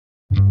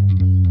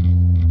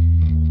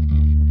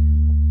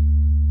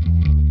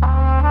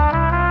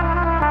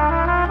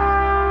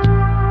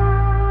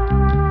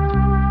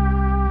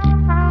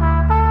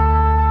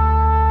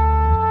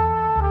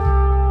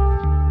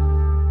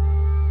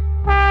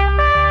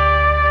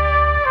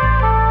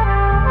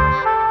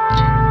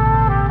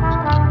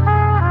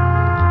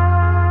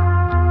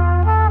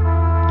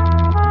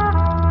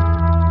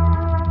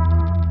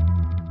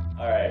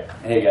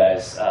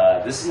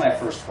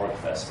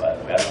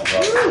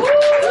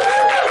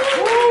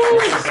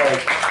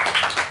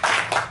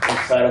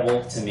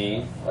incredible to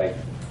me. Like,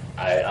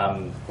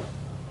 I'm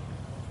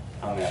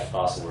at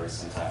loss of words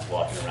sometimes,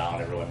 walking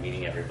around, everyone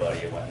meeting everybody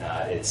and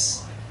whatnot.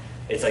 It's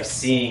like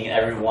seeing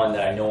everyone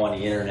that I know on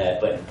the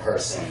internet, but in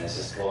person. It's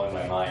just blowing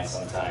my mind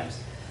sometimes.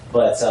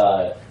 But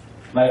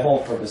my whole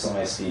purpose of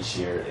my speech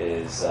here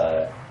is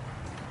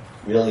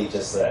really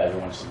just that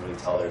everyone should really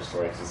tell their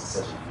story, because it's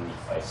such a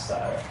unique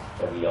lifestyle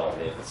that we all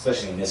live,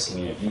 especially in this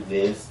community. If you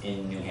live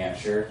in New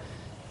Hampshire,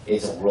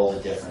 it's a world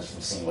of difference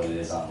from seeing what it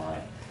is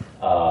online.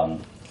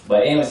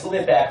 But anyways, a little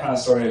bit of background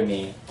story of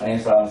me. My name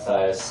is Rob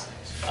Mathias.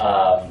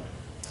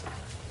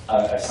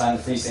 I signed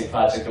the Free State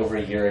Project over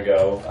a year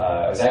ago.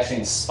 I was actually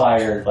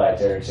inspired by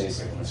Derek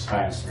Chaser from his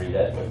crime spree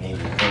that what made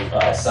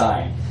me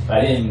sign. But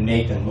I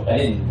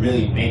didn't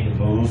really make the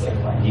move like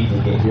I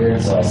needed to get here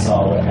until I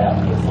saw what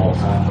happened with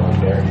Full-Time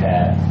where Derek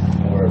had,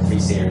 and where Free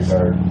Staters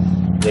are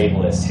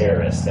labeled as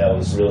terrorists. That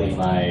was really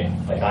my,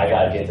 like, I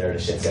gotta get there, the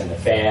shit's in the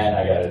fan,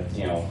 I gotta,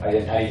 you know, I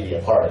need to be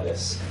a part of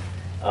this.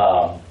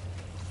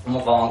 I'm a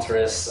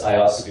voluntarist. I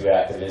also do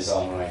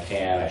activism when I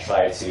can. I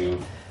try to,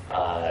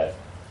 I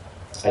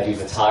do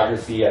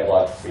photography. I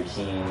blog for Free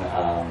Keen.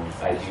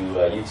 I do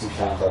a YouTube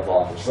channel called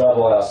Volunteers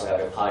Rebel. I also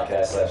have a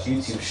podcast /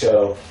 YouTube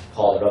show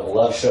called The Rebel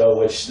Love Show,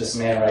 which this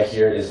man right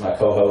here is my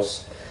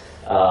co-host.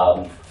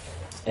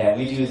 And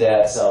we do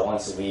that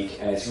once a week,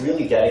 and it's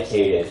really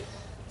dedicated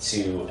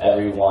to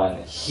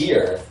everyone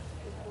here,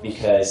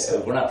 because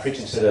we're not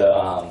preaching to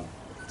the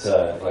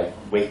to like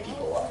wake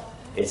people up.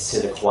 It's to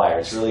the choir.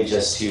 It's really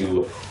just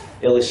to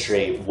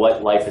illustrate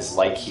what life is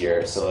like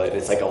here. So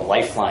it's like a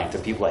lifeline to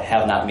people that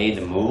have not made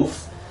the move.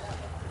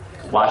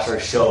 Watch our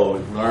show,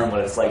 learn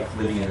what it's like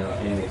living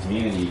in the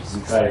community, because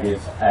we try to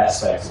give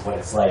aspects of what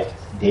it's like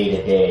day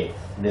to day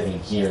living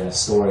here, and the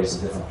stories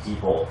of different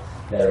people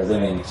that are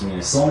living in the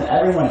community. So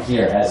everyone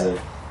here has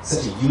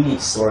such a unique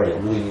story that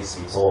really needs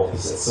to be told.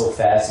 It's so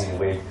fascinating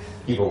the way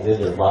people live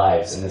their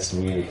lives in this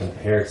community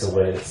compared to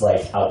what it's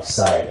like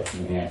outside of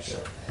New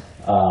Hampshire.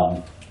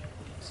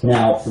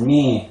 Now, for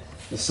me,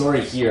 the story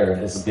here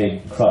is a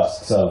big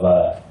crux of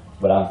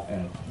what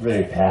I'm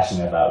really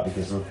passionate about,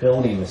 because we're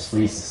building this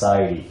free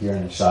society here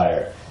in the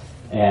Shire.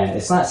 And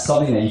it's not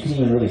something that you can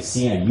even really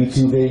see in a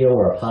YouTube video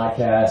or a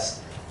podcast.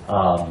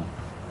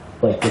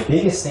 Like, the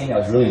biggest thing that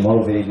was really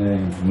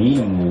motivating me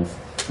to move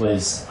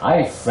was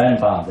I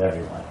friend bombed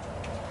everyone.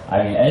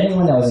 I mean,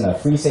 anyone that was in a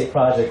Free State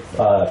Project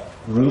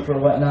group or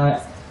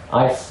whatnot,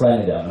 I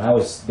friended them. And I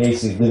was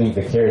basically living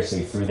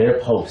vicariously through their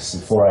posts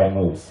before I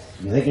moved.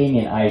 They gave me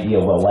an idea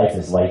of what life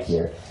is like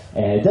here.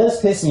 And it does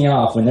piss me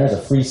off when there's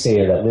a Free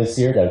Stater that lives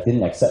here that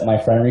didn't accept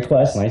my friend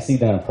request, and I see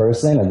them in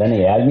person and then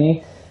they add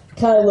me. It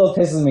kind of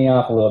pisses me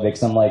off a little bit,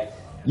 because I'm like,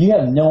 you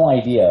have no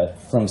idea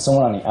from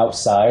someone on the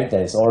outside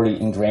that is already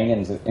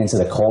ingrained into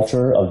the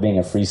culture of being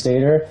a Free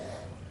Stater,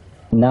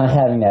 not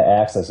having that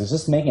access. It's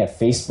just making a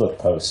Facebook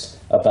post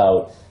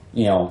about,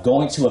 you know,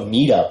 going to a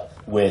meetup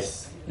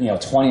with, you know,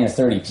 20 or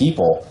 30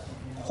 people.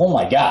 Oh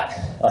my God!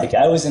 Like,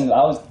 I was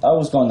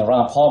going to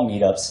Ron Paul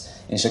meetups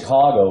in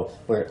Chicago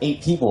where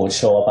 8 people would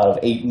show up out of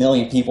 8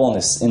 million people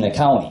in the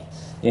county.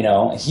 You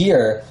know,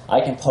 here I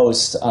can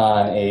post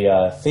on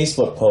a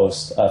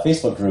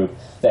Facebook group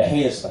that,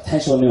 hey, there's a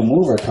potential new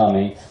mover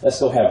coming. Let's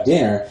go have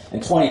dinner,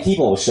 and 20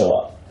 people will show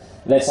up.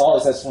 And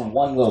that's from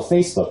one little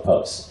Facebook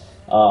post.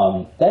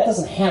 That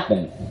doesn't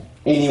happen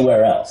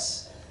anywhere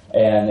else,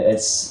 and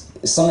it's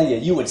something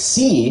that you would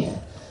see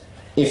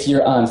if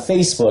you're on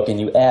Facebook and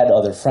you add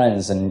other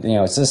friends, and, you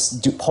know, it's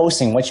just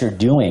posting what you're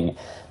doing.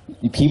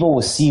 People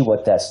will see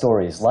what that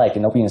story is like,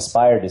 and they'll be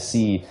inspired to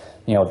see,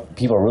 you know,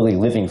 people are really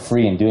living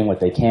free and doing what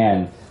they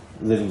can,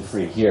 living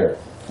free here.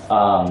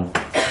 And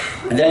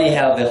then you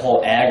have the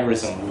whole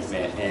agorism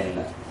movement,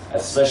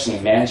 especially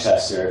in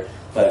Manchester,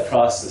 but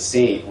across the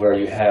state, where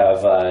you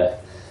have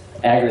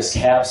Agris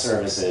cab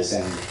services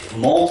and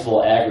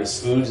multiple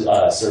Agris food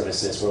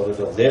services where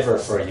they'll deliver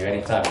for you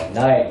anytime at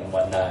night and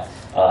whatnot.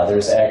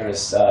 There's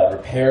Agris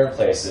repair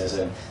places,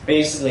 and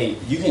basically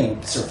you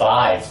can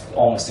survive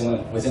almost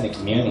within the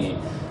community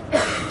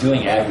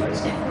doing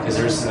Agris, because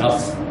there's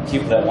enough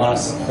people that want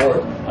to support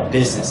a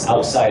business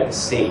outside the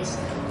state.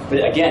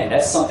 But again,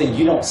 that's something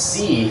you don't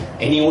see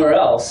anywhere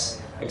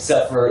else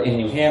except for in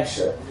New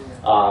Hampshire.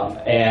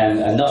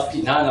 And not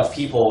enough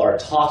people are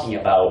talking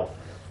about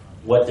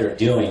what they're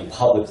doing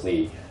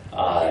publicly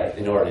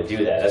in order to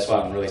do that. That's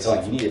why I'm really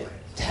telling you, you need to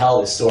tell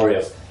the story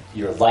of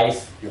your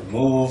life, your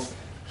move,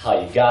 how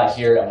you got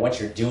here, and what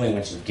you're doing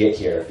once you get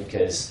here,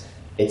 because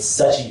it's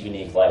such a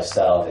unique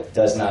lifestyle that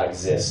does not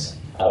exist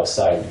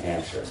outside of New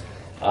Hampshire.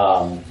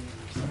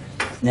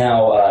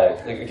 Now,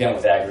 again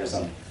with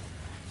agorism,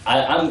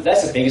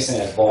 that's the biggest thing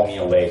that's blown me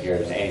away here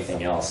than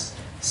anything else.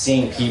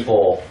 Seeing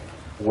people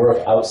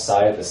work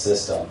outside of the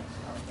system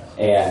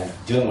and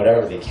doing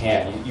whatever they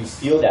can. You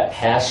feel that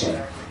passion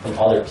from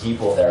other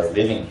people that are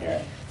living here.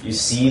 You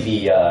see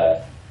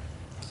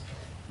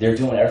they're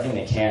doing everything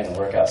they can to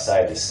work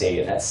outside the state,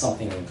 and that's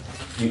something,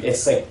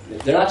 it's like,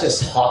 they're not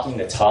just talking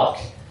the talk,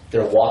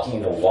 they're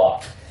walking the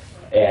walk.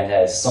 And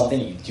that is something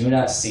you do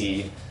not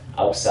see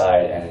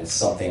outside, and it's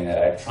something that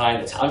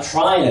I'm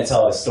trying to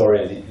tell the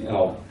story, you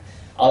know,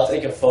 I'll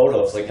take a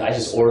photo of, like, I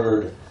just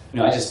ordered,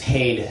 I just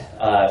paid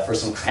for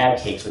some crab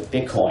cakes with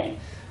Bitcoin.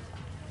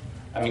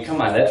 I mean,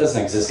 come on, that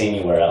doesn't exist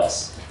anywhere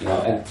else,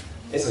 and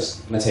it's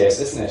just, Mateus,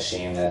 isn't it a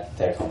shame that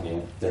that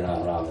company, they're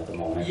not around at the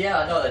moment?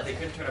 Yeah, no, that they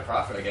couldn't turn a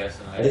profit, I guess.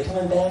 Are they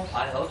coming back?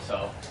 I hope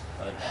so.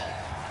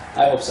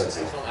 I hope so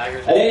too.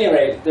 At any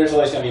rate, there's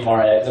always going to be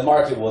more. The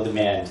market will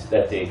demand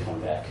that they come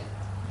back.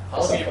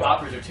 Jalapeno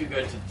poppers are too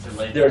good to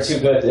lay. They were too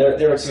good.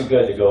 They were too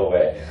good to go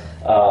away.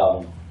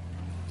 Yeah.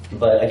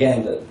 But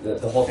again,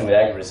 the whole thing with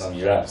agribusiness,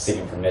 you're not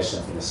seeking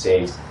permission from the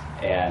state,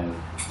 and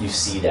you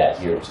see that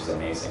here, which is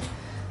amazing.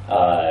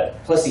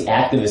 Plus the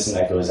activism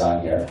that goes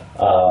on here.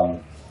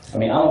 I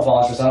mean, I'm a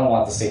volunteer, so I don't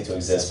want the state to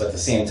exist, but at the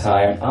same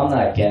time, I'm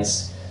not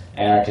against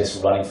anarchists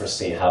running for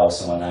state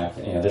house and whatnot.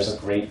 There's a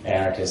great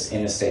anarchist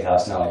in the state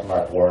house now, like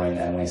Mark Warren and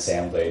Emily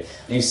Sandblade.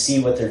 And you see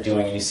what they're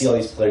doing, and you see all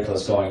these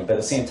politicals going, but at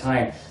the same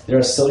time, they're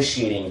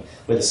associating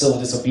with the civil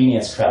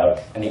disobedience crowd,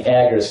 and the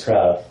aggers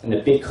crowd, and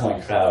the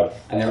Bitcoin crowd,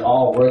 and they're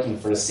all working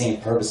for the same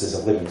purposes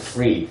of living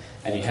free.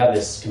 And you have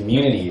this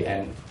community,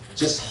 and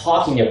just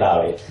talking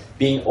about it,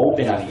 being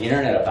open on the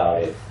internet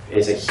about it,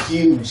 is a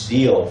huge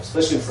deal,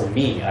 especially for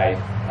me. I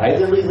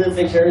literally live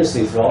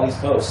vicariously through all these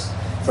posts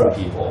from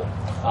people.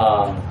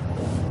 Let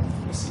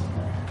me see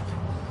here.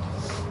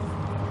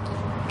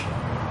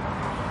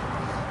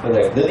 But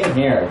like, living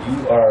here,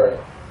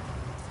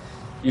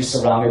 you're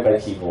surrounded by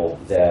people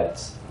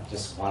that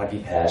just want to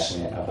be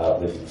passionate about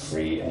living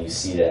free, and you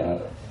see that.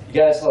 And you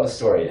gotta tell the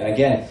story. And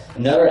again,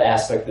 another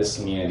aspect of this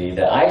community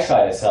that I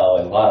try to tell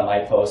in a lot of my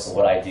posts and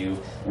what I do,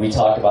 we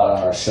talk about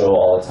on our show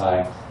all the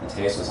time, and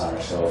Mateus was on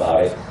our show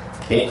about it,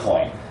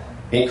 Bitcoin.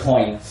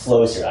 Bitcoin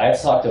flows here. I've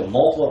talked to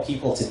multiple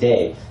people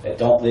today that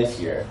don't live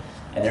here,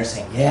 and they're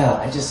saying, yeah,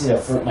 I just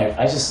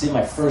did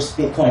my first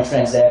Bitcoin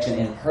transaction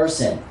in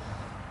person.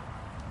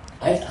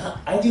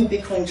 I do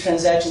Bitcoin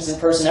transactions in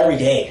person every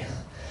day.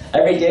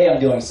 Every day I'm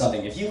doing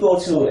something. If you're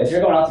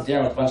going out to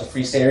dinner with a bunch of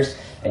free staters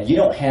and you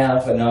don't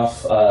have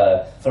enough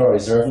Federal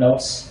Reserve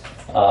notes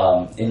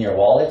in your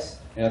wallet,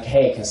 you're like,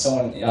 hey, can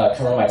someone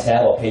cover my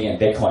tab? I'll pay you in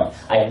Bitcoin.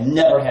 I've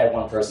never had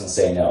one person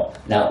say no,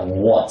 not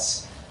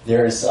once.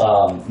 There's,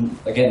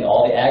 again,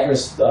 all the agri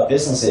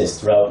businesses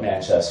throughout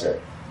Manchester,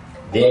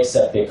 they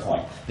accept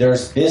Bitcoin.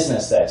 There's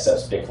business that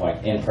accepts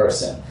Bitcoin in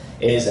person.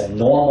 It is a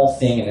normal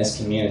thing in this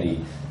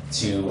community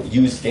to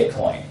use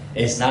Bitcoin.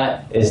 It's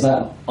not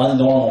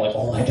unnormal, like,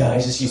 oh my God, I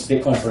just used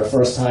Bitcoin for the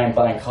first time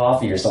buying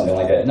coffee or something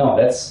like that. No,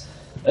 that's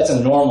a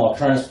normal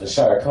occurrence for the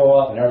Shire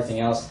Co-op and everything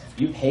else.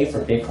 You pay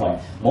for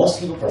Bitcoin. Most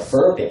people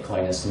prefer Bitcoin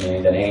in this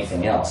community than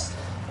anything else.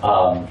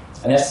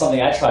 And that's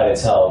something I try to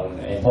tell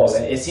and post.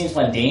 And it seems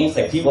mundane. It's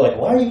like people are like,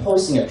 why are you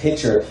posting a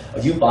picture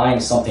of you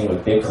buying something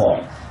with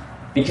Bitcoin?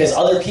 Because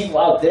other people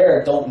out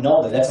there don't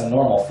know that that's a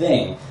normal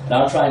thing. And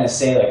I'm trying to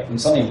say, like,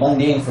 something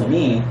mundane for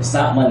me, it's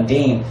not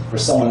mundane for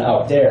someone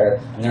out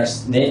there. And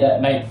that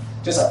might,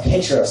 just a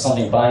picture of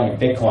something buying in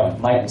Bitcoin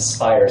might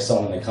inspire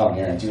someone to come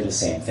here and do the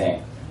same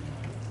thing.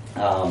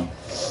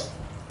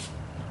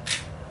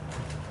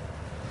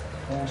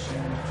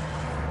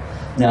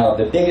 Now,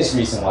 the biggest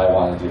reason why I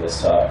want to do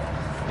this talk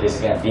is,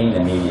 again, being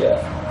the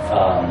media.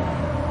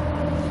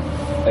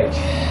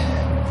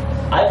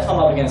 I've come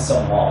up against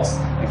some walls,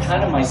 and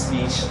kind of my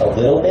speech a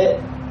little bit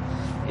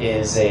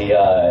is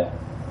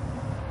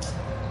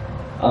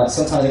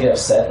sometimes I get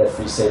upset that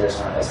free staters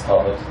aren't as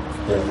public.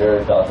 They're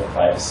very about their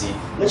privacy,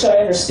 which I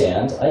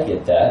understand. I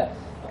get that.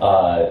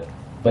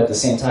 But at the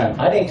same time,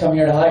 I didn't come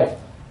here to hide.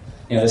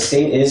 The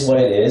state is what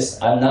it is.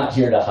 I'm not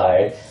here to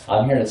hide.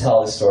 I'm here to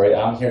tell the story.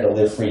 I'm here to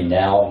live free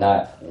now,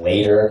 not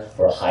later,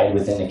 or hide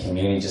within the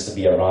community just to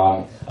be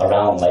around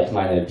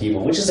like-minded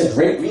people, which is a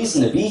great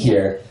reason to be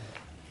here,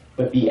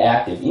 but be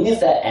active. Even if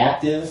that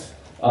active,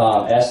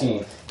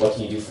 asking what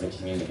can you do for the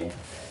community,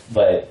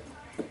 but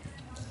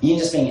even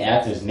just being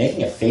active is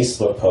making a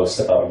Facebook post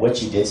about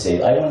what you did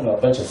today. I went with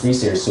a bunch of free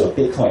staters to a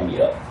Bitcoin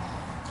meetup,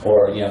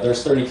 or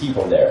there's 30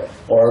 people there,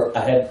 or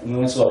we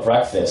went to a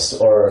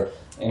breakfast, or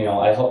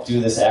I helped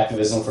do this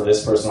activism for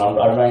this person. I'm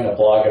writing a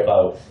blog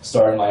about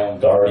starting my own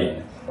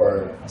garden,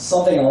 or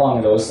something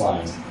along those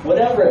lines.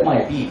 Whatever it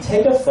might be,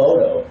 take a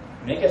photo,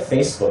 make a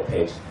Facebook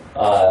page,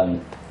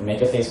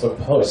 make a Facebook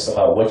post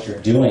about what you're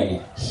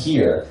doing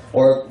here,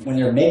 or when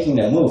you're making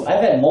the move.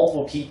 I've had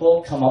multiple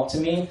people come up to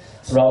me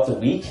throughout the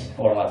week,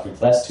 or not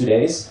the last 2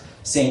 days,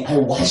 saying, I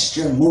watched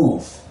your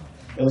move.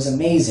 It was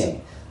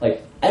amazing.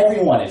 Like,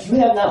 everyone, if you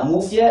have not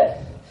moved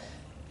yet,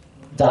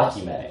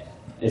 document it.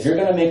 If you're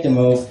going to make the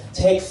move,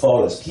 take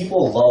photos.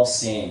 People love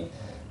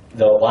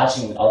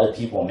watching other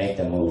people make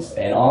the move.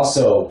 And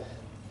also,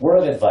 word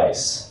of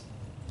advice,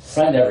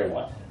 friend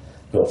everyone.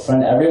 Go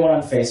friend everyone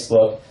on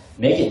Facebook.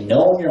 Make it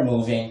known you're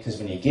moving, because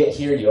when you get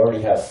here, you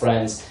already have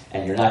friends,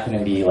 and you're not going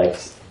to be like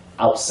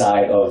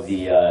outside of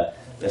the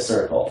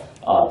circle.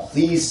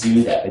 Please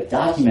do that, but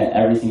document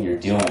everything you're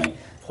doing.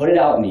 Put it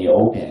out in the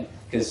open,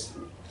 because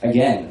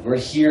again, we're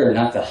here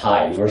not to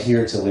hide. We're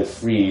here to live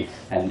free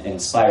and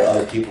inspire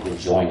other people to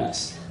join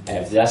us. And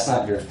if that's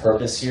not your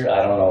purpose here,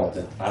 I don't know what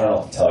to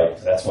tell you,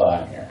 because that's why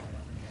I'm here.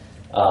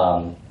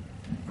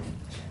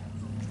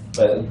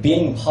 But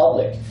being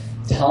public,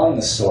 telling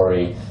the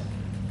story,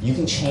 you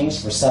can change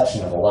the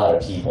perception of a lot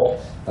of people.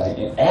 Like,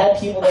 add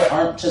people that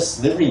aren't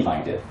just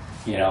liberty-minded,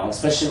 you know,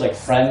 especially like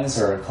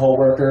friends or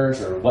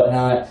coworkers or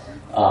whatnot.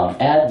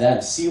 Add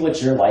them, see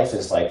what your life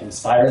is like,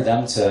 inspire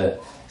them to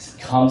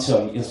come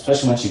to,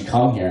 especially once you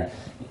come here,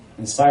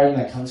 inspire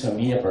them to come to a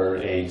meetup or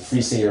a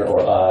free stater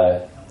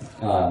or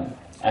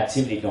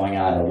activity going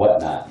on or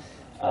whatnot.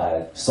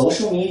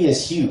 Social media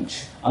is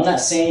huge. I'm not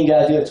saying you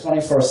gotta do it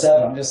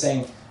 24/7, I'm just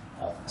saying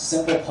a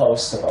simple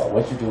post about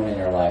what you're doing in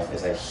your life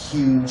is a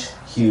huge,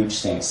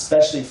 huge thing,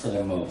 especially for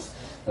the move.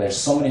 There's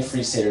so many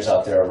free staters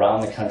out there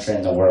around the country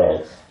and the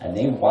world, and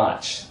they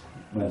watch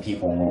when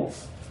people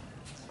move.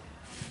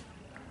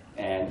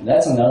 And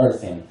that's another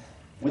thing.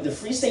 Would the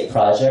Free State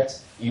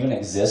Project even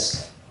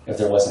exist if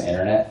there wasn't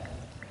internet?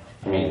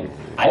 I mean,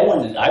 I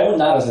would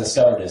not have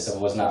discovered this if it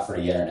was not for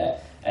the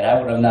internet. And I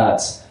would have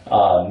not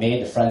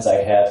made the friends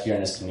I have here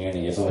in this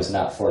community if it was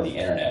not for the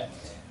internet.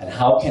 And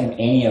how can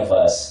any of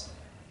us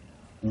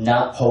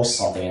not post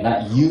something and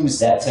not use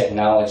that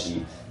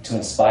technology to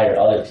inspire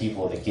other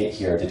people to get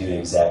here to do the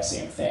exact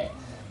same thing?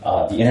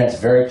 The internet's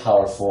very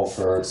powerful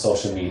for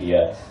social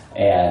media,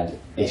 and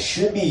it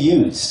should be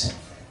used.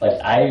 Like,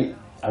 I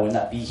would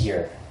not be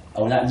here.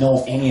 I would not know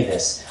of any of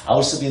this. I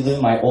would still be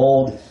living my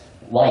old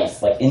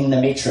life, like in the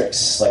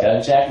Matrix. Like, I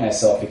was jacking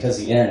myself because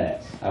of the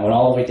internet. I went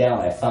all the way down,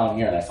 and I found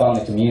here, and I found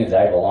the community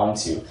that I belong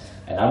to.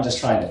 And I'm just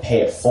trying to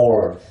pay it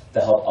forward to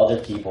help other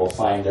people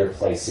find their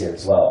place here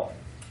as well.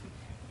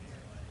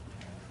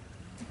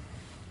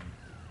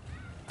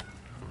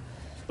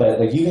 But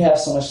like, you have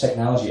so much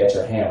technology at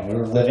your hand.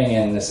 We're living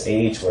in this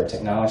age where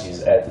technology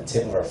is at the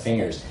tip of our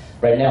fingers.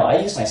 Right now, I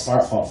use my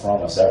smartphone for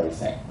almost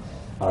everything.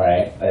 All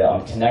right,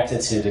 I'm connected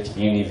to the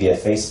community via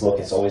Facebook.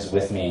 It's always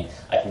with me.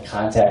 I can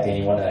contact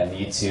anyone that I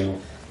need to.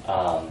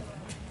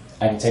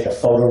 I can take a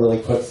photo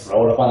really quick,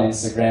 throw it up on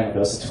Instagram. It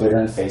goes to Twitter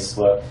and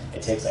Facebook.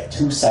 It takes like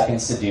 2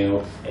 seconds to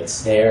do.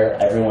 It's there.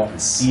 Everyone can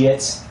see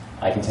it.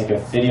 I can take a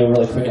video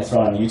really quick and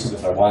throw it on YouTube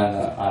if I want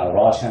on a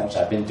Raw channel, which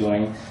I've been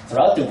doing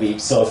throughout the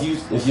week. So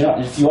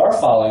if you are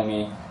following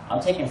me, I'm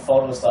taking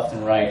photos left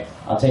and right.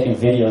 I'm taking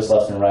videos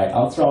left and right.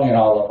 I'm throwing it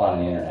all up on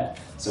the internet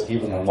so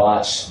people can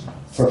watch.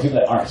 For people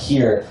that aren't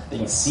here, they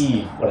can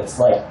see what it's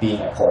like being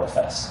at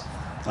PorcFest.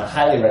 I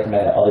highly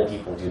recommend that other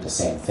people do the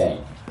same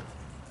thing.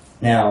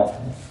 Now,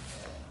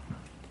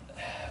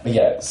 but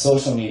yeah,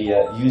 social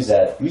media, use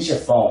that. Use your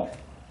phone.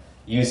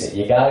 Use it.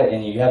 You got it,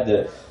 and you have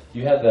a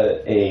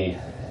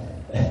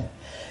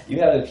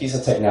piece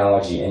of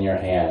technology in your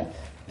hand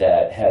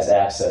that has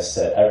access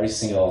to every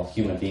single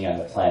human being on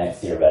the planet,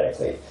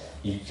 theoretically.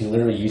 You can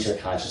literally use your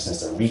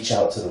consciousness to reach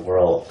out to the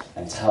world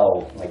and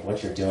tell like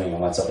what you're doing and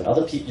what's up. And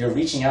other people, you're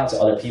reaching out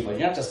to other people.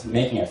 You're not just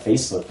making a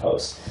Facebook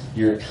post.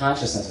 Your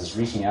consciousness is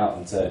reaching out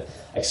into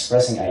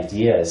expressing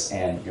ideas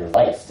and your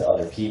life to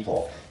other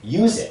people.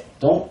 Use it.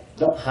 Don't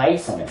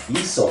hide from it. Be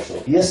social.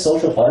 Be a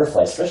social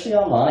butterfly, especially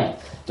online.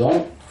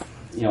 Don't,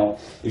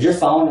 if you're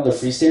following other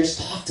free staters,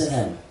 talk to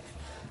them.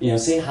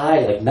 Say hi,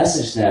 like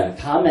message them,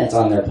 comment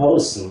on their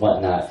posts and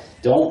whatnot.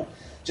 Don't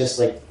just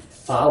like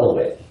follow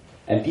it.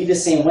 And be the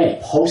same way.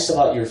 Post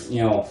about your,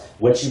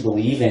 what you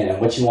believe in and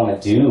what you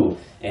want to do,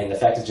 and the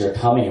fact that you're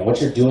coming and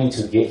what you're doing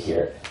to get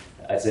here.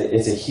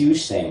 It's a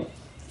huge thing.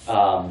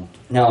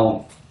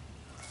 Now,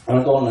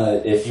 I'm going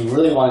to, if you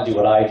really want to do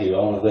what I do, I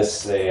want to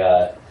list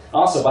a.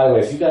 Also, by the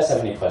way, if you guys have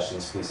any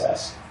questions, please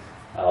ask.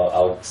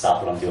 I'll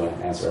stop what I'm doing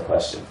and answer a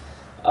question.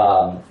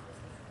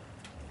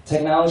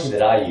 Technology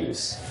that I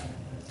use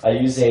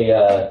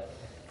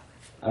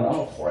I'm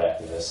a poor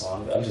activist, so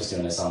I'm just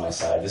doing this on my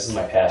side. This is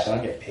my passion. I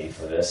don't get paid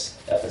for this.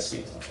 FSB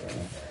is not for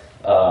me.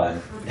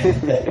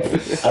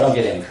 I don't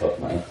get any cook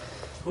money.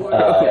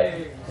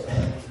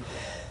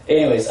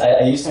 Anyways,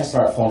 I use my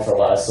smartphone for a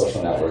lot of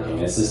social networking.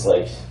 This is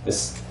like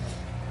this.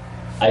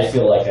 I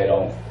feel like I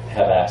don't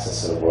have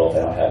access to the world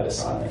if I don't have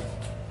this on me.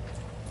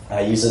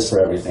 I use this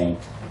for everything.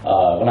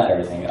 Well, not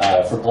everything.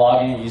 For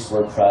blogging, I use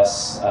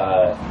WordPress.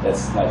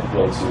 That's my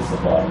go-to for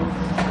blogging.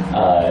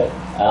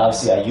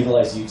 Obviously, I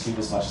utilize YouTube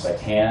as much as I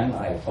can.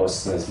 I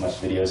post as much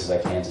videos as I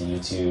can to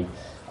YouTube.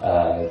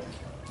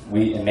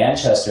 We in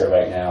Manchester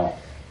right now,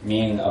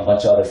 me and a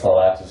bunch of other fellow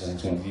activists,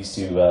 including these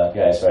two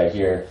guys right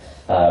here,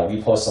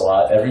 we post a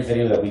lot. Every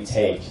video that we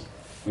take,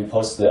 we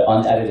post the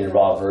unedited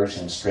raw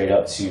version straight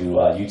up to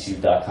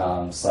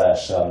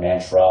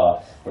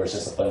youtube.com/manchraw, where it's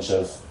just a bunch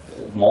of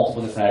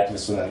multiple different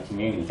activists within the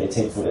community. They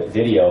take the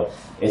video,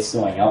 it's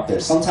going up there.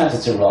 Sometimes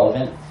it's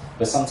irrelevant,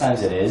 but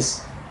sometimes it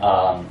is.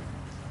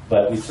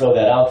 But we throw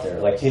that out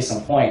there. Like case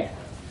in point,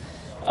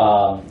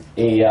 a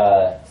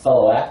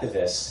fellow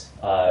activist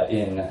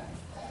in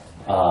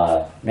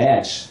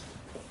Manch,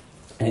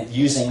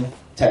 using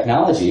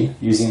technology,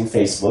 using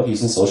Facebook,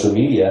 using social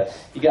media,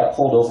 he got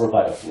pulled over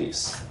by the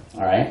police.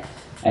 All right,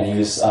 and he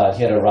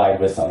had a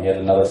ride with him. He had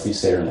another free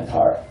stater in the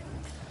car.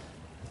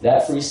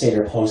 That free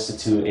stater posted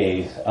to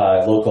a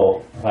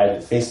local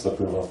private Facebook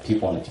group of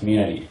people in the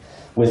community.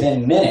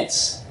 Within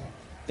minutes,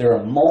 there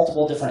are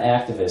multiple different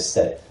activists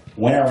that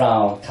went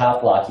around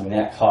cop blocking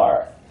that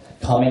car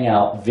coming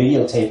out,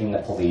 videotaping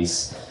the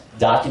police,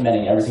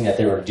 documenting everything that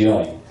they were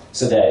doing,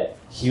 so that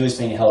he was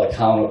being held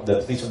accountable,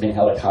 the police were being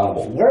held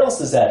accountable. Where else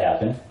does that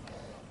happen?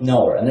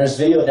 Nowhere. And there's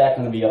video of that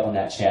going to be up on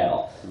that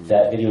channel.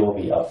 That video will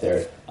be up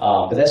there.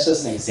 But that's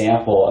just an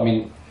example. I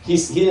mean, he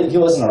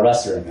wasn't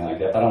arrested or anything like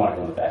that, but I don't want to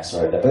go into the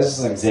backstory of that. But this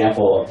is an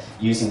example of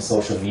using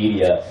social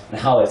media and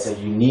how it's a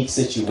unique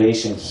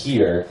situation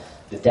here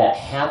that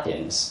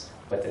happens,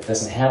 but that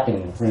doesn't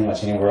happen pretty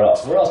much anywhere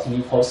else. Where else can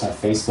you post on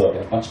Facebook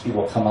and a bunch of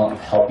people come out and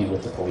help you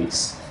with the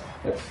police?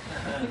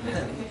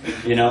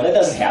 You know, that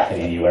doesn't happen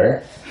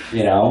anywhere.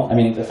 You know, I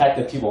mean, the fact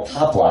that people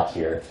top block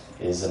here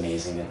is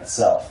amazing in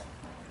itself.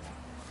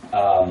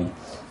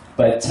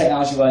 But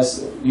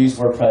technology-wise, we use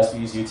WordPress, we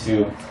use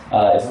YouTube.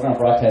 If we're going to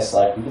broadcast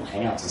live, Google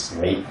Hangouts is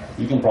great.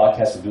 You can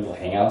broadcast with Google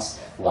Hangouts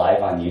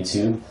live on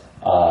YouTube.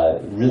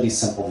 Really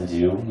simple to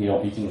do.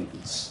 You can,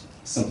 it's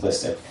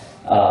simplistic.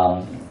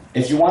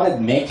 If you want to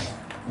make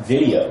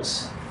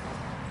videos,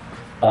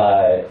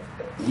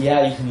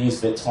 yeah, you can use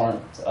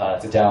BitTorrent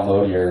to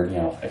download your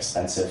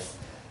expensive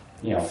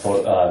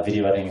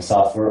video editing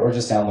software, or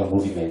just download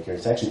Movie Maker.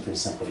 It's actually pretty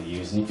simple to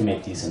use, and you can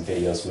make decent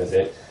videos with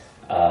it.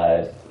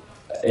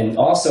 And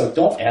also,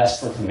 don't ask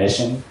for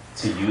permission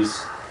to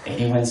use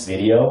anyone's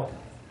video.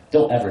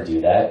 Don't ever do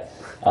that.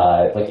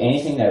 Like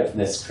anything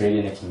that's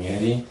created in the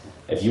community,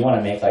 if you want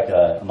to make like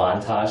a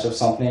montage of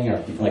something,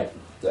 or like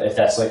if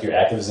that's like your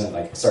activism,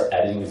 like start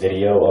editing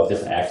video of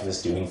different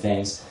activists doing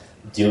things,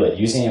 do it.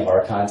 Use any of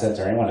our content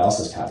or anyone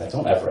else's content.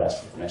 Don't ever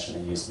ask for permission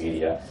to use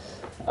media.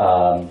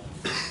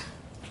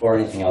 Or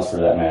anything else for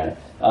that matter.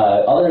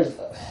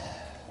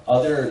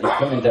 Other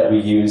equipment that we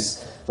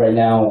use right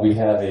now, we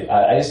have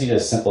I just need a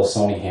simple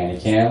Sony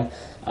Handycam.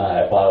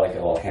 I bought like a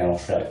little handle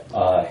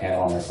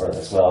on there for it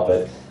as well,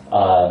 but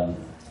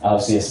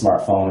obviously a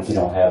smartphone, if you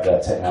don't have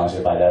that technology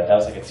to buy that. That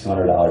was like a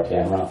 $200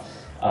 camera.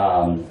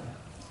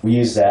 We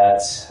use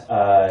that.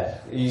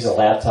 We use a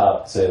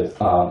laptop to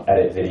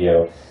edit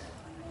video.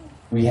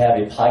 We have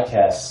a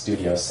podcast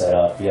studio set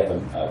up.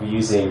 We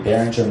use a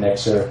Behringer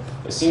mixer.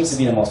 It seems to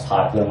be the most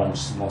popular one,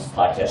 just the most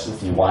podcasters.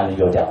 If you wanted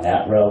to go down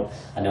that road,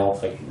 I know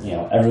if, like,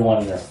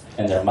 everyone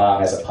and their mom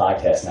has a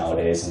podcast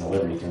nowadays in the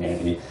Liberty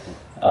community,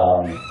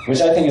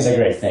 which I think is a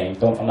great thing.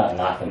 I'm not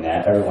knocking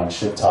that. Everyone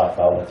should talk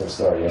about what their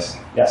story is.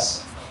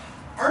 Yes.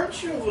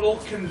 Aren't you a little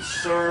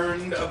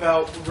concerned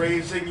about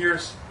raising your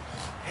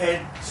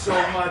head so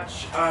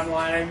much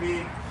online? I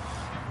mean,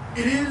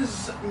 it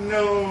is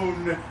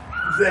known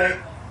that,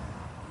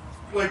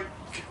 like,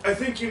 I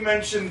think you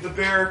mentioned the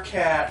bear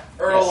cat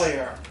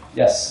earlier.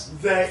 Yes.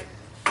 That,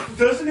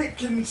 doesn't it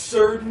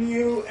concern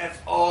you at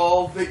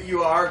all that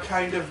you are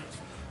kind of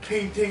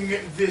painting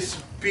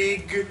this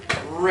big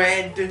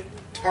red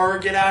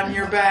target on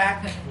your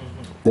back?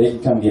 They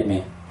can come get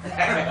me.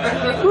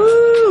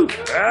 Woo!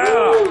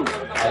 Yeah.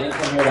 I didn't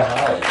come here to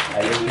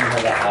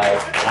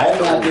hide.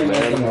 I'm not doing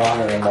anything wrong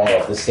or immoral.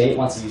 If the state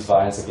wants to use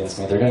violence against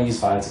me, they're going to use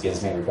violence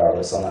against me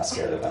regardless. I'm not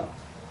scared of them.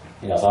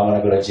 If I'm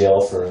going to go to jail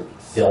for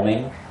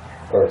filming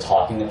or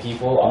talking to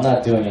people, I'm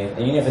not doing it.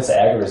 Even if it's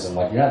agorism,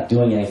 like, you're not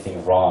doing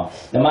anything wrong.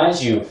 Now,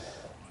 mind you,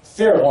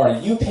 fair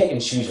warning, you pick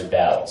and choose your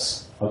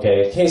battles.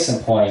 Okay, case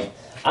in point,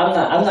 I'm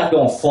not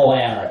going full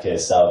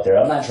anarchist out there.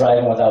 I'm not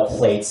driving without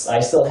plates. I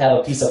still have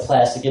a piece of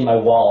plastic in my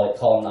wallet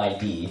called an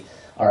ID.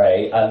 All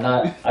right,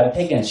 I'm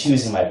picking and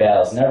choosing my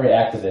battles, and every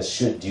activist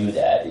should do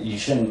that. You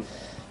should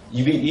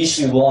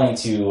be willing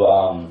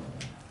to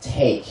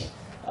take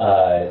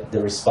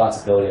the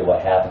responsibility of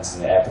what happens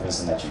in the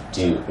activism that you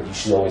do, but you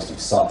should always do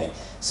something.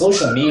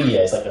 Social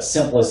media is like the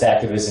simplest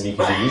activism you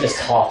can do. You're just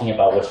talking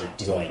about what you're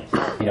doing.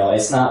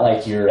 It's not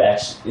like you're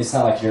as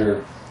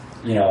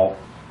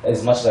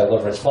much as I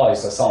love Rich Paul,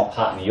 he's like selling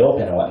pot in the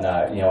open and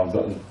whatnot,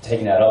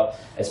 taking that up.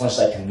 As much as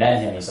I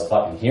commend him, he's a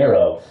fucking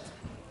hero.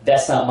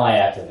 That's not my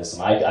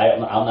activism.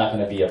 I'm not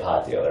going to be a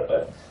pot dealer,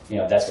 but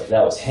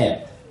that was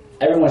him.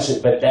 Everyone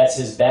should, but that's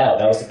his battle.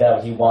 That was the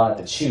battle he wanted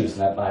to choose,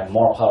 and I'm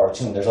more power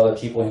to him. There's other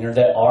people in here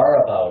that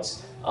are about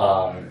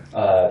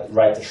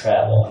right to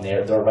travel, and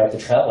they're right to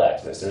travel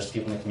activists. There's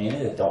people in the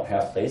community that don't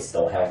have plates,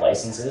 don't have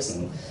licenses,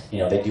 and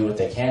they do what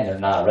they can. They're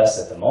not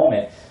arrested at the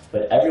moment,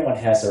 but everyone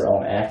has their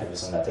own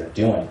activism that they're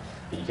doing.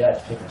 But you got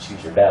to pick and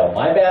choose your battle.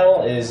 My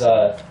battle is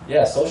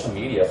social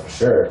media for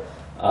sure,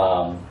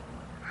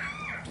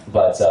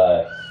 but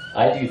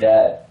I do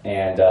that,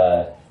 and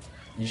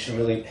you should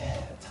really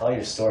tell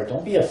your story.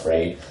 Don't be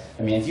afraid.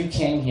 I mean, if you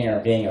came here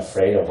being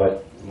afraid of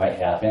what might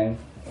happen,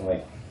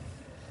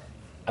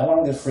 I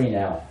want to live free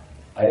now.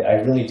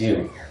 I really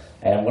do.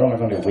 And what am I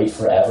going to wait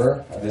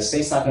forever? The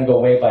state's not going to go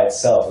away by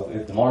itself.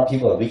 The more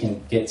people that we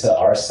can get to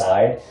our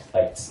side,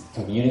 like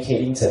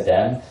communicating to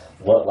them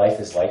what life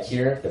is like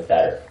here, the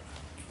better.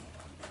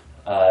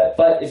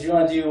 But if you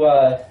want to do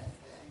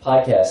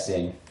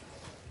podcasting,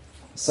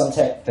 some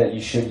tech that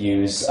you should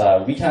use,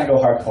 we kind of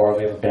go hardcore.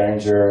 We have a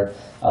Behringer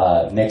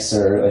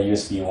mixer, a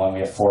USB one.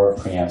 We have 4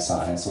 preamps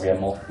on it, so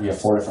we have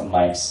 4 different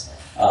mics.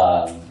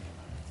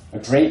 A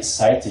great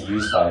site to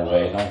use, by the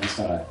way. No,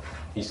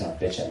 he's gonna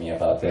bitch at me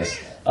about this.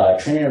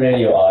 Creamy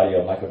Radio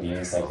Audio, Michael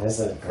Bean's like, this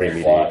is a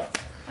great blog.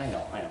 I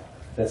know.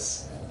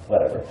 That's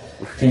whatever.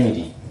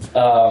 Community.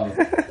 But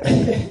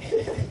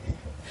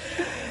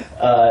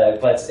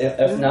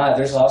if not,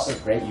 there's also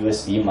great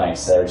USB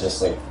mics that are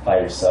just like by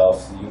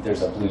yourself.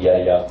 There's a Blue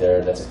Yeti out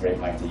there that's a great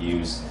mic to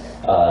use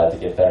to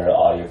get better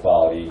audio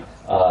quality.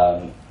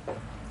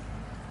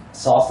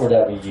 Software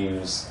that we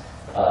use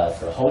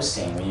for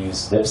hosting, we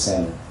use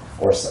Libsyn,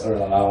 or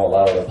a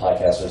lot of the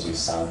podcasters use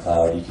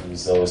SoundCloud. You can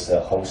use those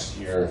to host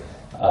your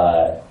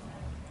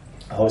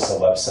host a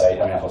website.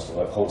 I mean,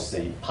 host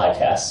the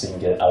podcast so you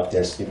can get it out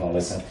there so people can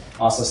listen.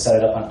 Also, set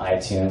it up on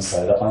iTunes,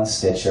 set it up on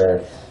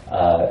Stitcher.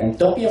 And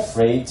don't be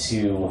afraid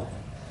to,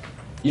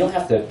 you don't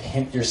have to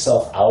pimp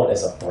yourself out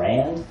as a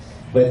brand,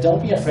 but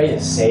don't be afraid to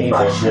say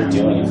what you're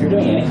doing. If you're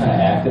doing any kind of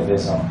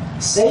activism,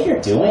 say you're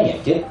doing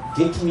it. Get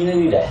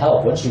community to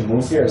help. Once you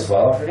move here as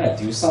well, if you're going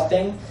to do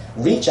something,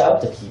 reach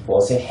out to people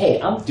and say, hey,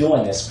 I'm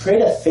doing this.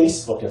 Create a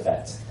Facebook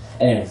event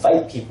and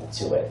invite people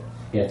to it.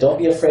 Don't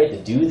be afraid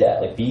to do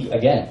that. Like, be,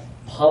 again,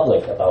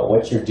 public about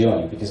what you're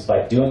doing, because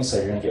by doing so,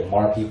 you're going to get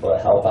more people to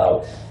help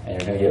out, and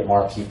you're going to get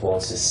more people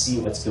to see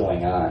what's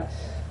going on.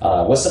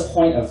 What's the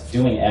point of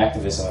doing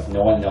activism if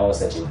no one knows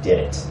that you did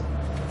it?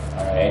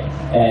 All right.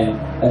 And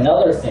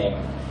another thing,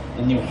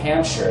 in New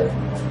Hampshire,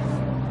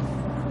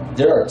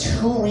 there are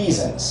 2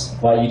 reasons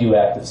why you do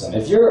activism.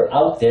 If you're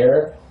out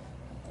there,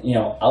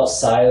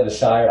 outside of the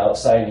Shire,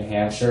 outside of New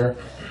Hampshire,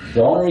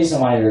 the only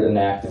reason why you're an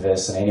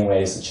activist in any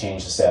way is to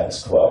change the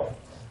status quo.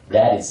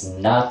 That is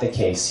not the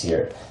case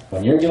here.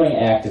 When you're doing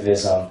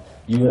activism,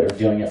 you are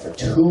doing it for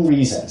 2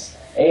 reasons.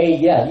 A,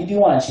 yeah, you do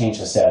want to change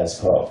the status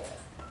quo.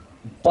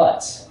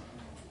 But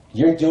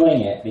you're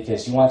doing it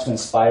because you want to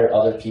inspire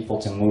other people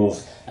to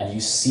move, and you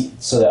see,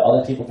 so that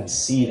other people can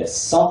see that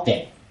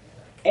something,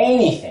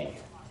 anything,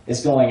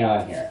 is going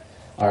on here.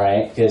 All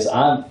right? Because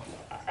I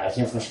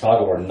came from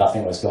Chicago where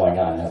nothing was going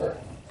on ever,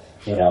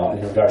 in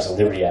regards to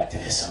liberty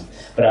activism.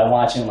 But I'm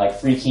watching like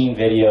Free Keen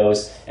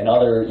videos and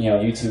other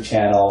YouTube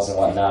channels and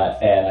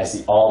whatnot, and I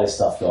see all this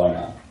stuff going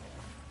on.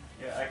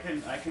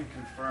 I can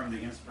confirm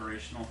the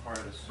inspirational part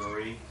of the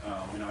story.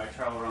 I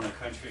travel around the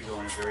country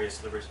going to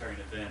various libertarian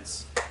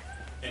events,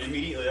 and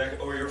immediately,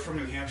 oh, you're from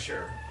New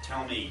Hampshire,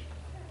 tell me,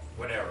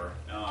 whatever.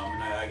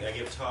 And I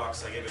give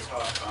talks. I gave a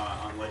talk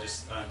on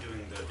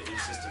doing the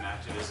in-system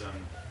activism,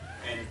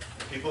 and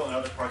people in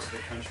other parts of the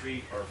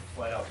country are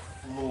flat out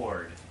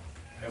floored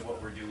at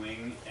what we're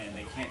doing, and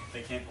they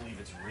can't believe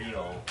it's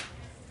real.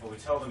 But we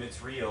tell them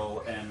it's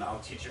real, and I'll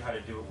teach you how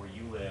to do it where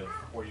you live,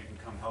 or you can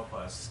come help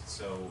us.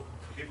 So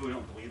for people who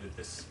don't believe that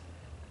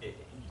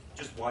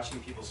just watching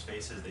people's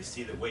faces, they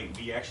see that, wait,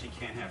 we actually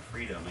can have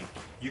freedom. Like,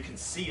 you can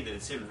see that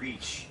it's in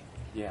reach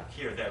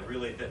here, that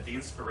the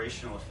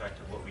inspirational effect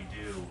of what we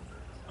do,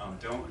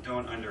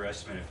 don't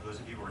underestimate it. For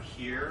those of you who are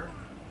here,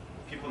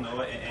 people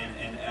know it,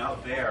 and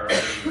out there,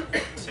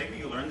 take what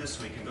you learned this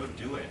week and go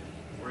do it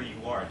where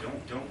you are.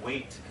 Don't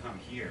wait to come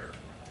here.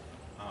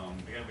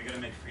 We got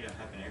to make freedom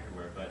happen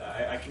everywhere. But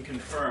I can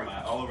confirm,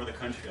 all over the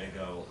country I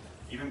go,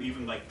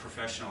 even like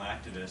professional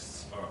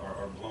activists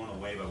are blown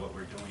away by what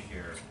we're doing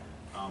here,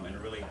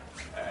 and really,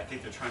 I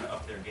think they're trying to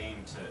up their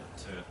game to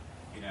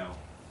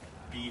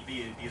be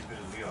as good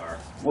as we are.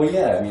 Well,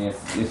 yeah, I mean,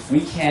 if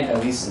we can't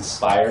at least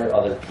inspire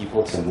other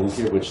people to move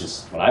here, which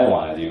is what I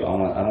want to do,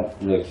 I don't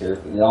really care.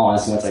 In all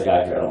honesty, once I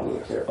got here, I don't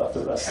really care about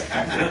the rest of the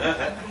country.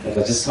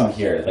 Like, just come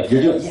here. Like,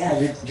 you're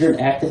an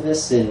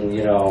activist in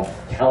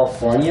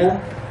California.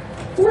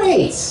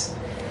 Great.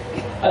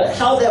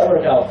 How'd that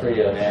work out for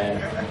you, man?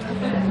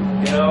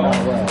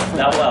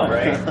 Not well,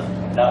 right?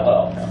 Not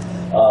well.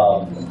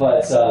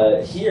 But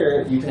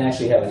here, you can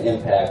actually have an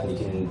impact, and you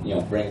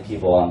can bring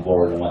people on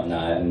board and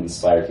whatnot, and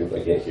inspire people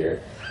to get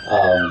here.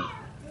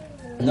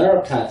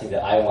 Another kind of thing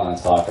that I want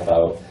to talk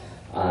about,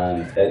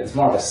 it's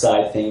more of a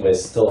side thing, but it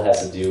still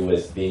has to do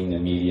with being in the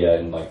media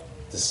and like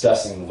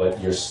discussing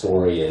what your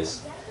story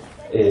is.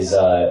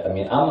 I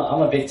mean,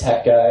 I'm a big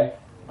tech guy.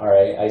 All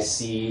right, I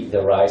see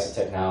the rise of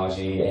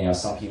technology, and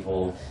some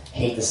people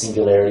hate the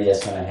singularity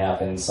that's going to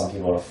happen. Some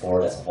people are for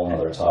it. That's a whole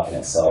other talk in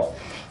itself.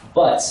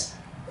 But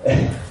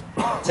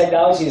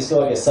technology is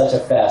going at such a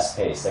fast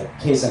pace. Like,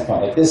 case in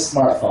point, like this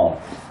smartphone.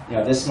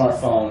 This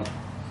smartphone,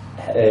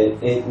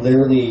 it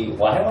literally.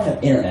 Well, I don't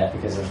have internet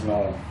because there's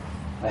no.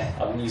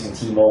 I'm using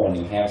T-Mobile in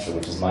New Hampshire,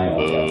 which is my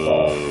own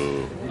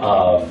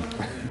phone.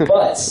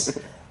 But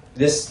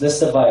this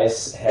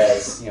device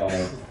has,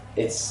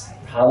 it's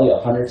probably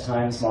 100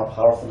 times more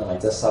powerful than my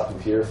desktop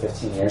computer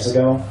 15 years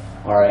ago.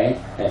 All right,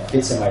 and it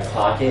fits in my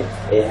pocket.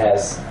 It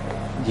has,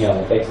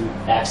 it can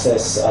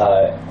access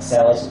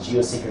satellites in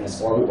geosynchronous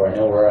orbit where I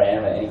know where I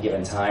am at any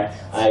given time.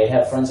 I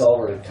have friends all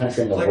over the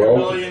country and the world.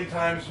 Like 1 billion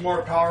times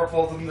more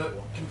powerful than the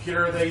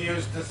computer they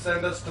used to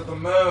send us to the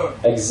moon.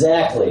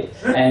 Exactly.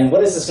 And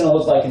what is this going to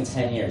look like in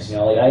 10 years?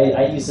 Like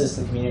I use this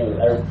in the community.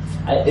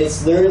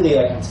 It's literally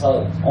like I'm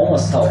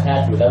almost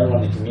telepathic with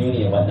everyone in the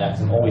community and whatnot,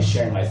 because I'm always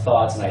sharing my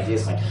thoughts and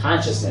ideas, my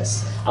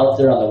consciousness out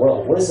there on the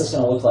world. What is this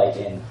going to look like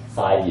in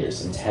 5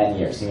 years, in 10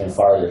 years, even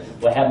farther?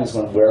 What happens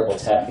when wearable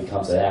tech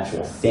becomes an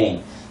actual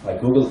thing? Like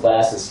Google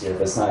Glass is here,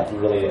 but it's not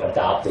really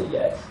adopted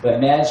yet. But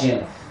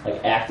imagine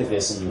like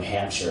activists in New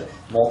Hampshire,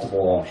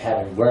 multiple of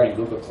them wearing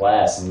Google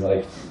Glass and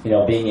like, you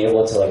know, being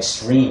able to like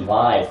stream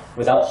live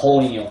without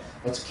holding, you know,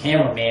 what's a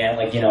camera, man?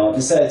 Like, you know,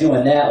 instead of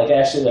doing that, like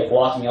actually like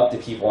walking up to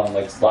people and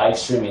like live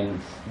streaming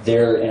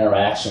their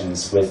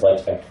interactions with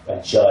like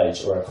a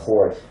judge or a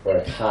court or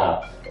a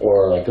cop,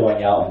 or like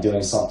going out and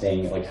doing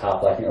something like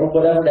cop blocking or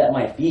whatever that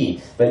might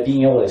be, but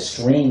being able to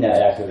stream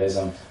that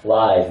activism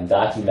live and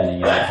documenting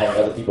it and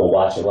having other people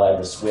watch it live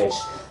or switch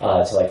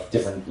to like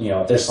different, you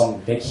know, if there's some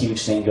big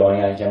huge thing going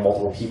on, again,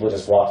 multiple people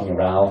just walking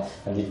around,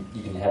 and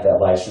you can have that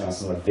live stream on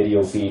some like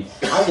video feed.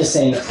 I'm just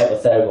saying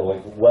hypothetical,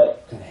 like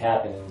what can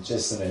happen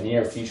just in the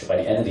near future by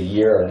the end of the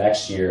year or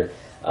next year.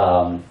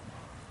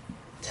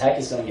 Tech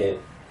is going to get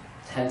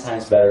 10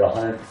 times better,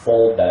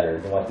 100-fold better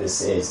than what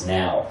this is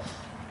now.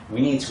 We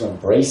need to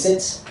embrace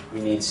it.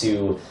 We need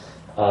to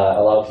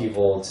allow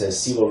people to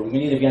see we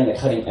need to be on the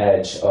cutting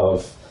edge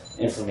of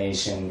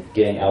information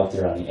getting out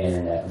there on the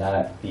internet,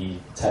 not be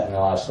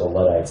technological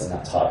Luddites and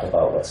not talk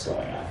about what's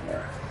going on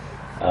here.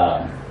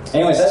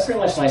 Anyways, that's pretty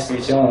much my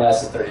speech. It only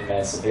lasted 30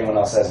 minutes. If anyone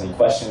else has any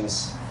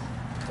questions,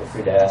 feel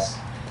free to ask.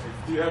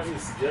 Do you have any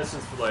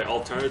suggestions for like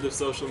alternative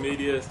social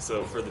media?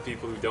 So for the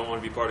people who don't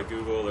want to be part of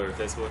Google or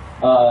Facebook?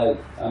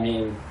 I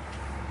mean,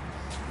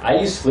 I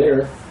use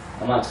Twitter.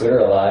 I'm on Twitter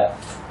a lot.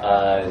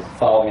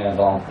 Follow me on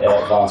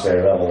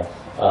Voluntary Rebel.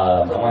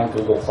 I'm on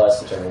Google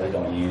Plus, which I really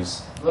don't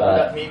use.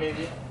 Liberty.me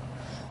maybe?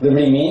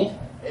 Liberty.me?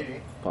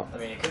 Maybe. I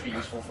mean, it could be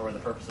useful for the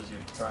purposes you're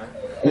trying.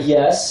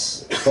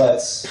 Yes,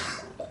 but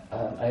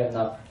I have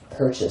not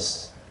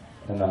purchased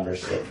a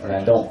membership, and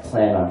I don't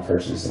plan on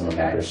purchasing a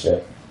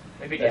membership.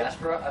 Maybe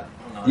diaspora?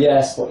 I don't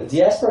know.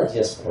 Diaspora?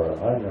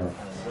 I don't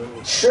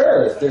know.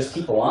 Sure, if there's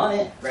people on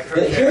it.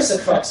 Here's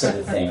the crux of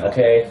the thing,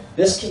 okay?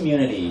 This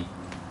community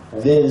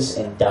lives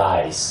and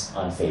dies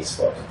on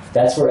Facebook.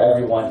 That's where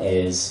everyone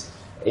is.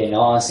 In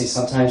honesty,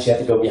 sometimes you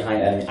have to go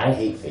behind. I mean, I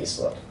hate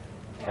Facebook.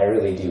 I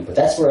really do. But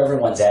that's where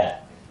everyone's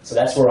at. So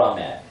that's where I'm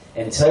at.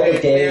 Until the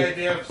day. The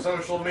idea of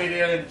social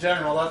media in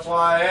general. That's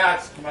why I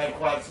asked my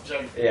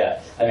question.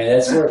 Yeah, I mean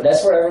that's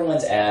where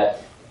everyone's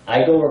at.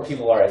 I go where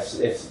people are.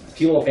 If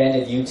people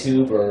abandon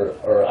YouTube or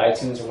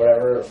iTunes or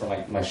whatever for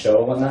my show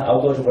and whatnot,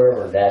 I'll go to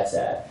wherever that's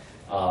at.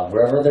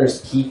 Wherever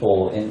there's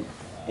people in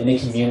the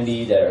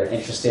community that are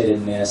interested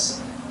in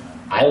this,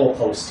 I will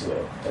post to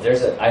it.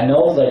 But I know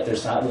like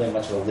there's not really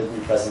much of a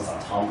liberty presence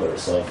on Tumblr,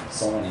 so like,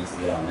 someone needs to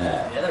get on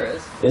that. Yeah, there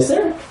is. Is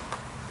there?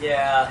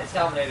 Yeah, it's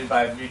dominated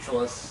by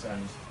mutualists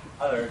and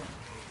other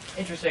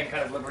interesting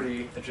kind of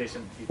liberty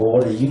adjacent people. Well,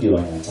 what are you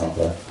doing on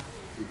Tumblr?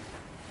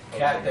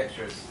 Cat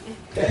pictures.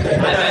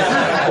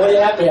 Well, you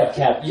have to have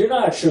cat. You're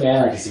not a true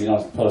anarchist if you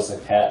don't post a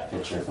cat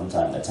picture from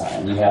time to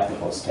time. You have to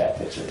post cat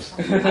pictures.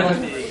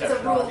 It's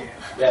a rule.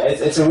 Yeah,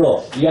 it's a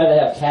rule. You gotta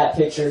have cat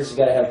pictures, you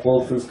gotta have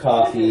bulletproof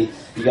coffee,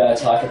 you gotta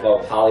talk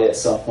about poly at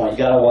some point, you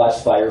gotta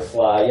watch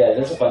Firefly. Yeah,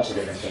 there's a bunch of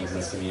different things in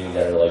this community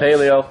that are like...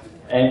 Paleo.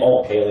 And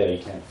paleo,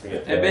 you can't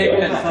forget paleo. And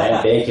bacon.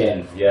 And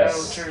bacon,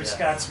 yes. True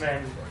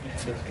Scotsman.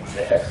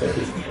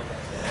 Exactly.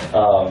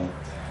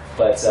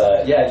 But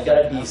yeah, you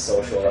gotta be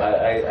social.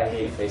 I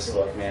hate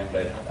Facebook, man,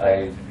 but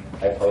I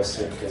post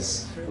it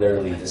because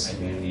literally this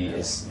community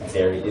is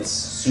it's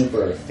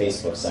super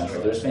Facebook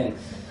central.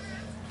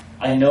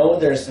 I know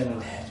there's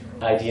been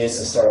ideas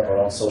to start up our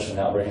own social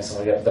network and stuff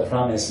like that, but the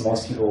problem is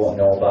most people won't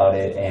know about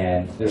it,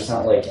 and there's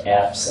not like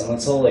apps, and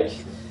until like,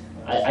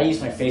 I use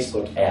my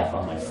Facebook app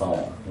on my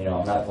phone. You know,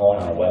 I'm not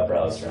going on a web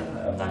browser, and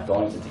I'm not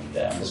going to do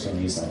that. I'm just going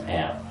to use an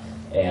app.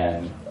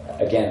 And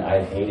again,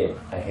 I hate it.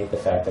 I hate the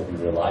fact that we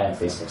rely on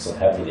Facebook so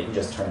heavily. They can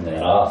just turn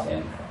that off,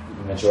 and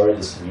the majority of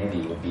this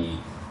community would be,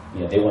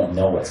 you know, they wouldn't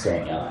know what's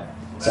going on.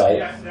 So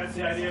that's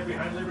the idea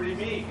behind Liberty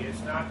Me.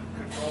 It's not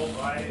controlled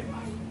by.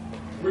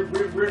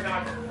 We're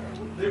not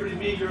Liberty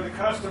Me. You're the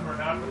customer,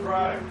 not the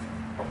product.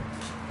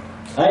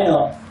 I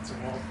know.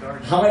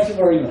 How many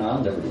people are even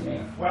on Liberty Me?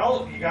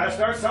 Well, you got to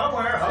start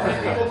somewhere. How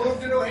many people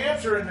moved to New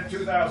Hampshire in the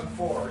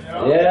 2004? You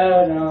know.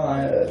 Yeah,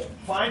 no.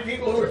 Find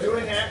people who are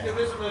doing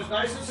activism that's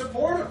nice and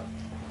supportive.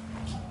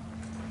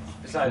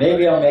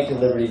 Maybe I'll make a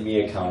Liberty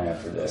Me account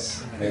after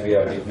this. Maybe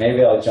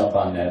I'll jump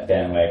on that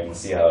bandwagon and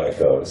see how it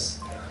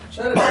goes.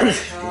 Should have been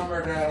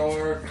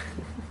commer.org.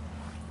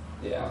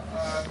 Yeah.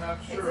 I'm not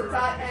sure.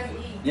 It's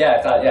 .me. Yeah,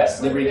 I thought,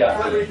 yes,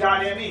 Liberty.me.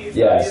 Liberty.me.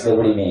 Yeah, it's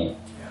Liberty Me.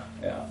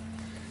 Yeah.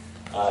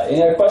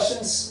 Any other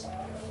questions?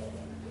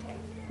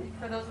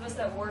 For those of us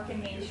that work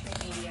in mainstream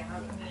media, how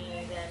can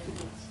we then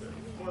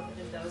work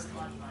within those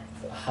confines?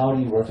 How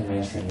do you work in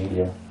mainstream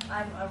media?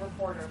 I'm a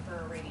reporter for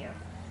a radio.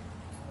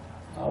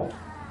 Oh.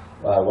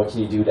 What can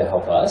you do to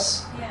help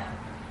us? Yeah.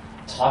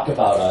 Talk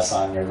about us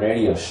on your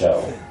radio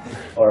show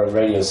or a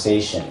radio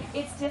station.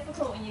 It's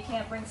difficult when you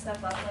can't bring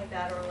stuff up like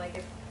that, or like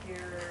if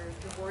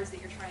the words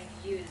that you're trying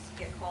to use, you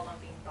get called on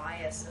being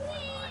biased and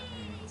whatnot.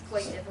 It's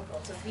quite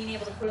difficult. So being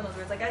able to put in those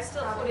words, like I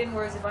still put in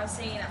words if I'm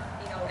saying,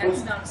 you know,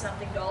 X amount of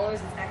something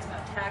dollars, it's X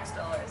amount of tax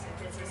dollars.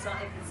 If it's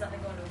something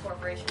going to a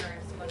corporation or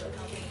someone to a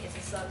company, it's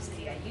a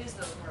subsidy. I use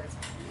those words.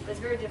 But it's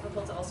very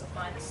difficult to also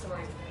find the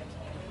stories within the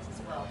communities as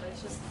well, but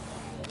it's just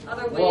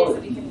other ways Well,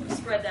 that we can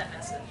spread that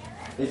message.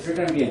 If you're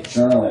going to be a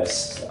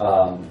journalist,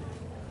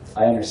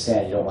 I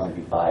understand you don't want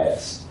to be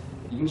biased.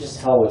 You can just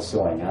tell what's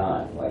going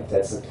on. Like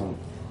that's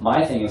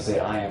my thing is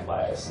that I am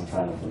biased. I'm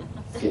trying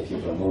to get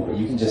people to move it.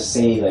 You can just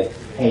say like,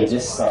 hey,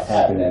 this stuff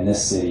happened in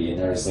this city, and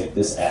there's like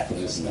this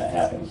activism that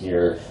happened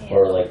here,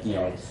 or like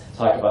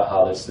talk about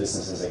how this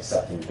business is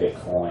accepting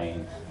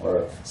Bitcoin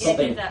or Yeah, I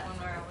something. did that when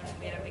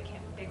we had a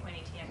Bitcoin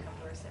ATM come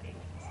to our city.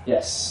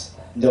 Yes.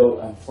 Though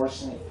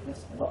unfortunately,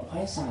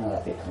 why is there not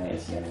a Bitcoin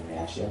ATM in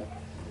Manchester?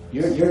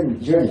 You're in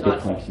the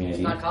Bitcoin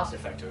community. It's not cost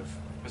effective.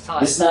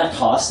 Besides, It's not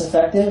cost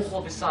effective.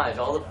 well, besides,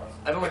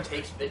 everyone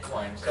takes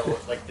Bitcoin, so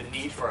like the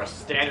need for a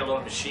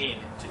standalone machine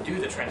to do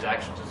the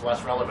transactions is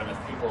less relevant if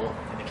people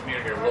in the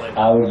community are willing.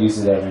 I would use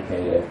it every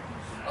payday.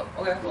 Oh,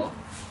 okay, well,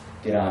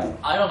 Get on it.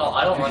 I don't know.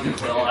 I don't run the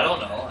Quill. I don't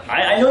know.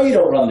 I know you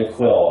don't run the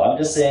Quill. I'm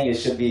just saying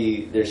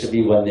there should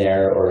be one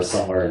there or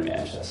somewhere in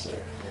Manchester.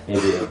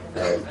 Maybe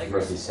at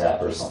Murphy's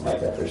Tap or something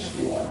like that. There should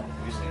be one.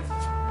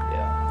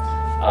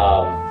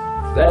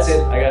 Yeah. That's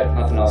it. I got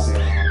nothing else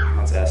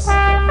to ask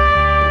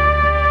something.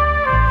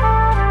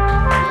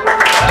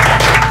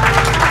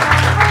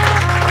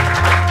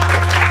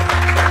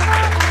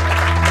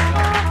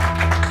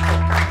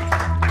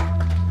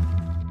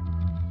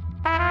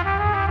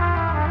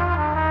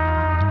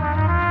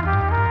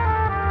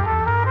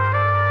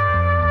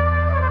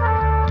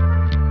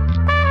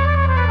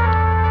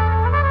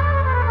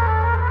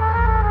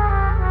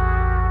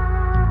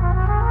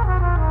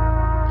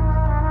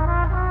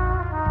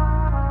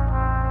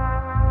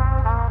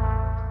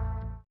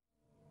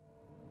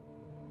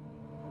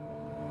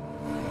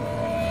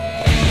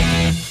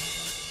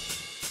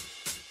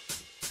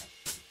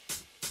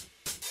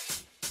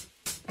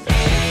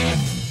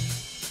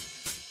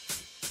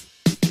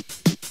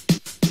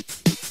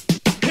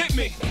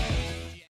 Me.